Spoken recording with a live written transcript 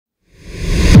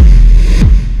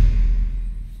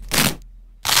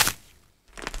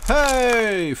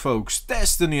Hey folks,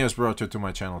 Destiny has brought you to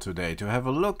my channel today to have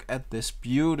a look at this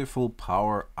beautiful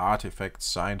power artifact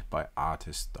signed by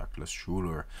artist Douglas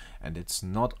Schuler. And it's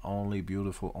not only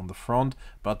beautiful on the front,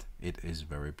 but it is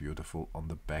very beautiful on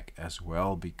the back as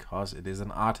well, because it is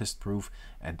an artist proof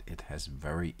and it has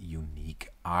very unique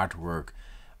artwork.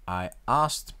 I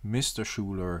asked Mr.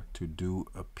 Schuler to do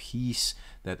a piece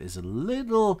that is a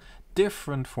little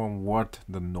different from what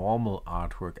the normal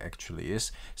artwork actually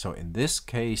is. So in this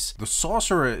case, the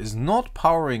sorcerer is not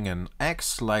powering an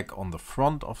axe like on the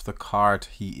front of the card.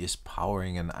 He is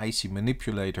powering an icy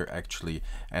manipulator actually.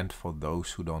 And for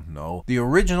those who don't know, the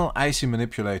original icy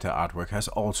manipulator artwork has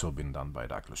also been done by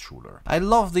Douglas Schuler. I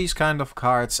love these kind of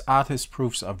cards. Artist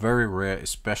proofs are very rare,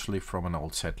 especially from an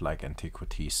old set like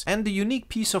Antiquities. And the unique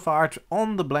piece of art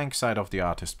on the blank side of the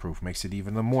artist proof makes it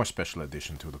even a more special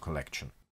addition to the collection.